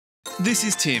This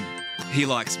is Tim. He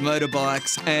likes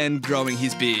motorbikes and growing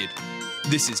his beard.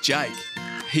 This is Jake.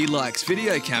 He likes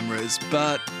video cameras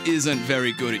but isn't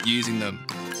very good at using them.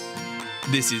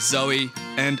 This is Zoe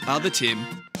and other Tim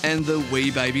and the wee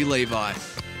baby Levi.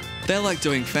 They like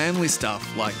doing family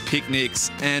stuff like picnics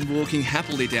and walking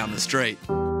happily down the street.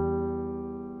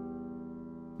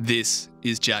 This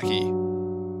is Jackie.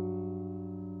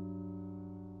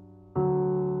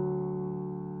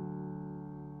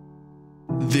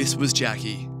 This was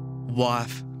Jackie.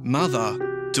 Wife,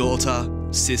 mother, daughter,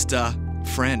 sister,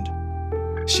 friend.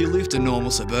 She lived a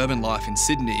normal suburban life in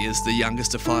Sydney as the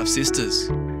youngest of 5 sisters.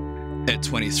 At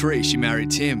 23, she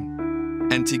married Tim,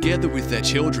 and together with their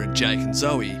children, Jake and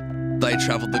Zoe, they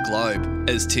travelled the globe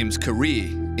as Tim's career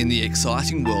in the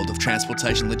exciting world of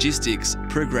transportation logistics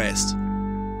progressed.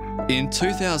 In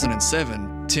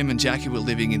 2007, Tim and Jackie were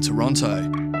living in Toronto,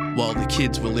 while the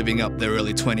kids were living up their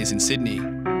early 20s in Sydney.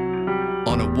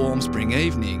 On a warm spring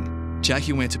evening,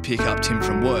 Jackie went to pick up Tim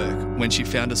from work when she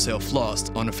found herself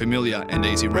lost on a familiar and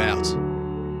easy route.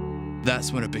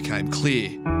 That's when it became clear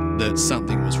that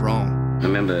something was wrong. I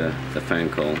remember the phone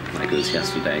call like it was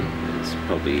yesterday. It was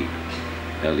probably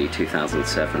early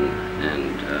 2007,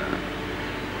 and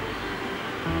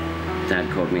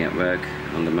Dad called me at work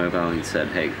on the mobile. He said,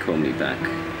 "Hey, call me back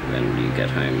when you get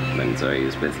home, when Zoe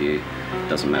is with you.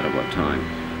 Doesn't matter what time."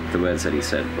 The words that he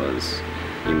said was,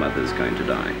 "Your mother's going to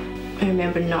die." I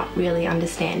remember not really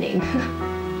understanding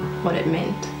what it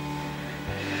meant.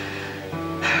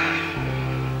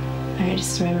 I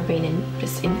just remember being in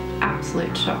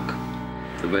absolute shock.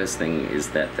 The worst thing is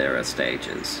that there are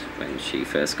stages. When she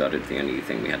first got it, the only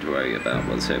thing we had to worry about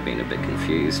was her being a bit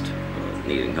confused or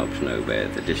needing help to know where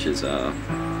the dishes are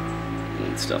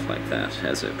and stuff like that.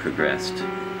 As it progressed,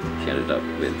 she ended up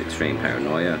with extreme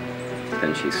paranoia.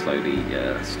 Then she slowly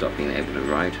stopped being able to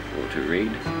write or to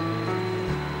read.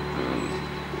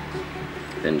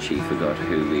 Then she forgot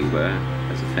who we were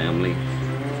as a family.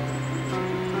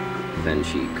 Then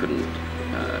she couldn't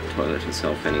toilet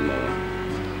herself anymore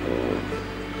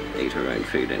or eat her own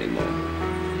food anymore.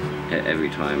 Every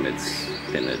time it's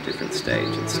been a different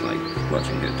stage. It's like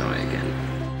watching her die again.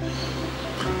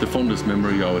 The fondest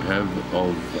memory I would have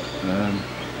of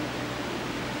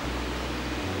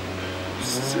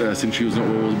since she was not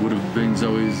well would have been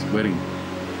Zoe's wedding,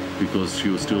 because she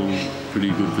was still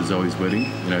pretty good for Zoe's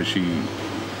wedding. You know, she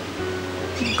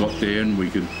got there and we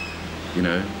could, you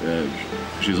know,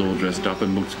 she was all dressed up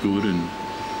and looked good, and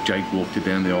Jake walked her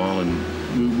down the aisle,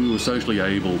 and we were socially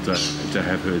able to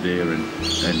have her there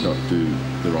and not do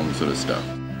the wrong sort of stuff.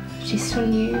 She still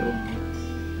knew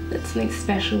that something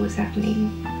special was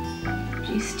happening.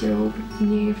 She still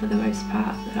knew for the most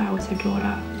part that I was her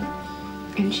daughter,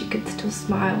 and she could still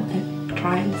smile and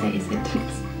try and say a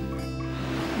sentence.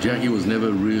 Jackie was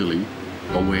never really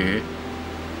aware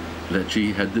that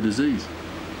she had the disease.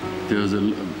 There was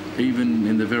even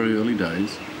in the very early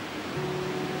days,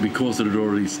 because it had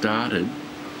already started,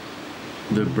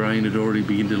 the brain had already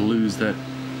begun to lose that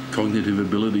cognitive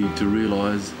ability to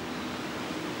realise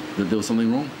that there was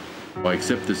something wrong. I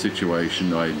accept the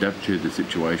situation, I adapt to the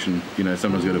situation. You know,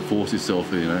 sometimes you've got to force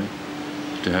yourself, you know,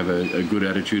 to have a good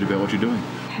attitude about what you're doing.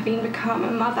 Having become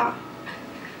a mother,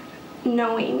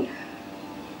 knowing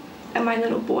that my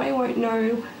little boy won't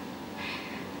know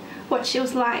what she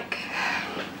was like,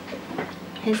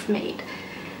 has made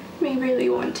me really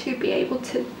want to be able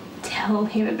to tell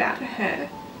him about her,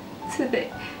 so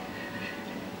that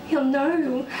he'll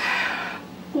know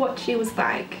what she was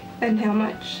like and how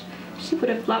much she would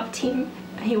have loved him.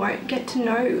 He won't get to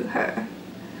know her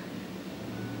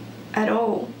at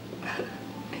all.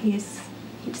 He just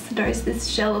knows this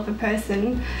shell of a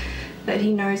person that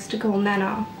he knows to call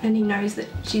Nana, and he knows that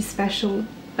she's special,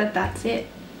 but that's it.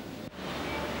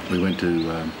 We went to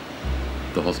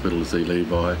the hospital to see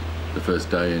Levi the first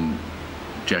day, and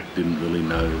Jack didn't really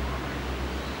know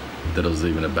that I was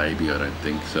even a baby, I don't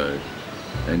think so.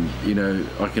 And, you know,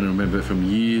 I can remember from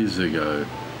years ago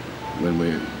when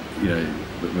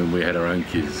when we had our own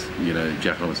kids, you know,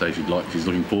 Jacquie would say she's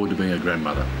looking forward to being a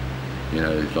grandmother. You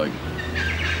know, it's like,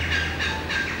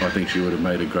 I think she would have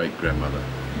made a great grandmother.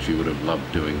 She would have loved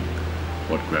doing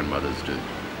what grandmothers do.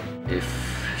 If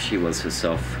she was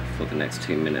herself for the next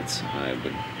 2 minutes, I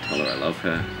would tell her I love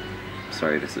her.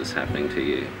 Sorry this is happening to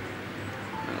you.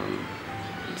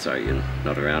 I'm sorry you're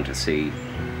not around to see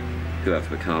who I've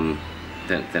become.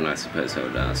 Then I suppose I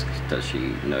would ask, does she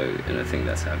know anything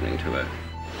that's happening to her?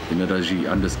 You know, does she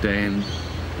understand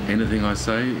anything I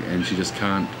say and she just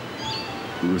can't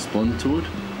respond to it?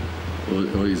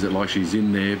 Or is it like she's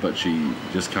in there but she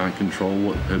just can't control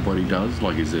what her body does?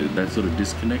 Like, is there that sort of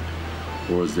disconnect?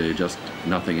 Or is there just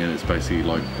nothing and it's basically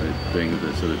like being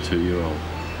the sort of 2-year-old?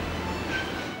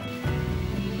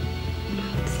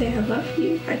 I'd say I love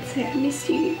you. I'd say I miss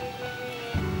you.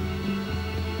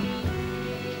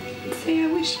 I'd say I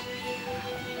wish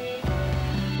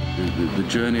The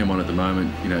journey I'm on at the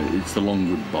moment, you know, it's the long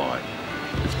goodbye.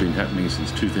 It's been happening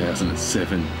since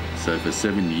 2007. So for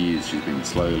 7 years she's been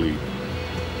slowly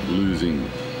losing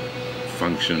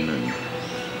function and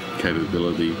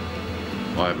capability.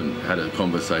 I haven't had a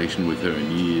conversation with her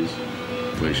in years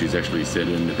where she's actually said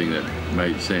anything that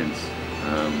made sense.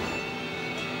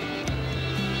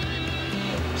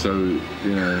 So,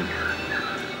 you know,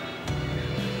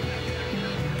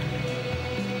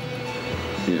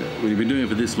 when you've been doing it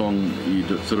for this long, you'd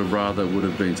sort of rather would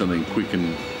have been something quick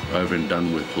and over and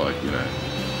done with, like, you know,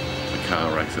 a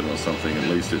car accident or something. At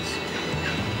least it's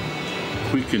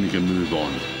quick and you can move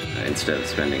on. Instead of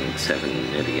spending 7,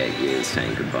 nearly 8 years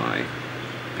saying goodbye,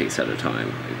 piece at a time,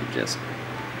 we could just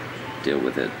deal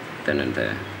with it then and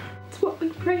there. it's what we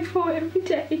pray for every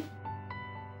day.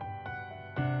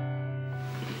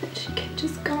 That she can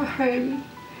just go home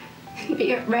and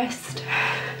be at rest.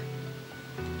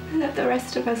 And that the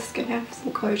rest of us can have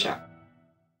some closure.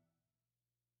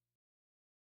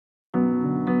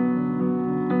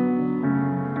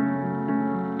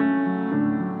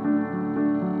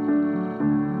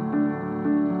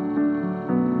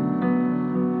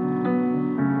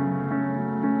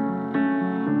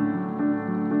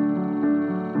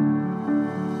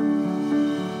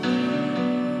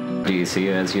 Do you see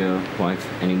her as your wife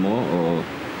anymore, or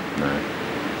No,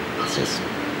 it's just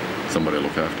somebody to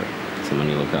look after. someone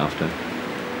you look after?